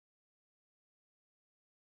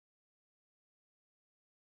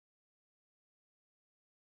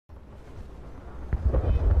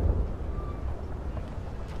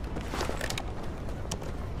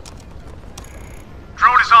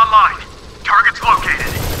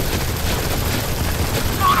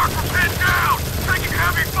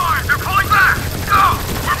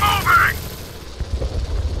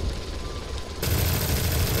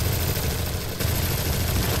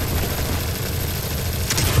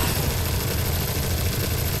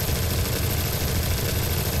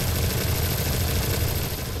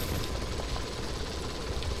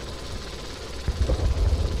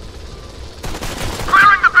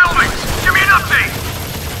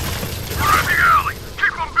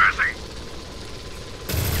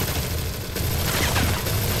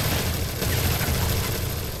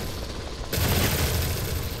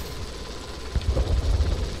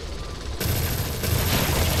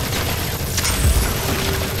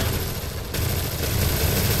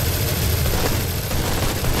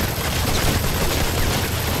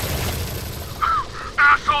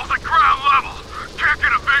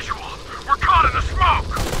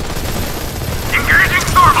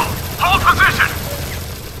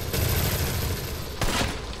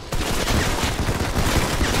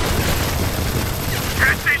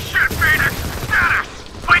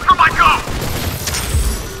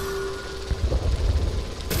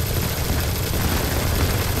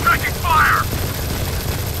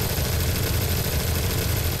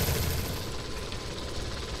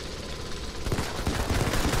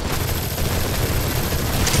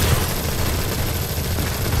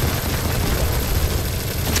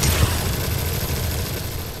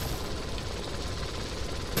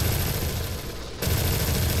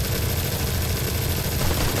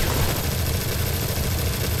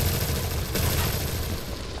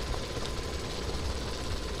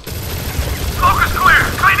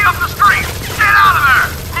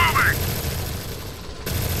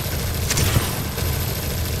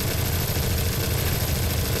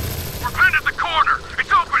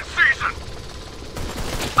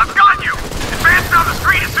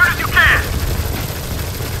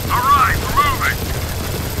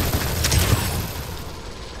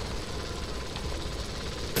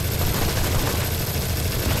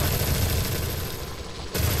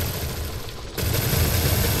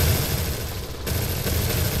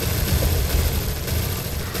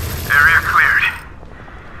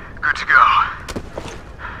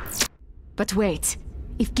But wait.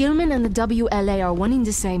 If Gilman and the WLA are one in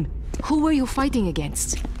the same, who were you fighting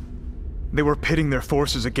against? They were pitting their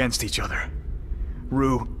forces against each other.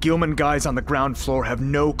 Rue, Gilman guys on the ground floor have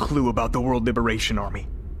no clue about the World Liberation Army.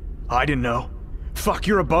 I didn't know. Fuck,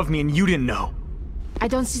 you're above me and you didn't know. I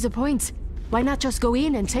don't see the point. Why not just go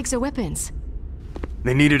in and take their weapons?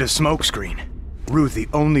 They needed a smokescreen. Rue, the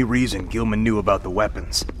only reason Gilman knew about the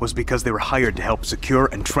weapons was because they were hired to help secure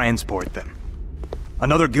and transport them.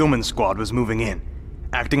 Another Gilman squad was moving in,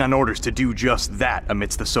 acting on orders to do just that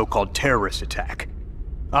amidst the so-called terrorist attack.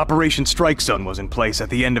 Operation Strike Zone was in place at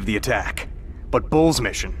the end of the attack, but Bull's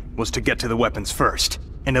mission was to get to the weapons first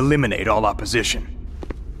and eliminate all opposition.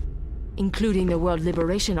 Including the World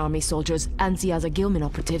Liberation Army soldiers and the other Gilman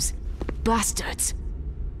operatives. Bastards!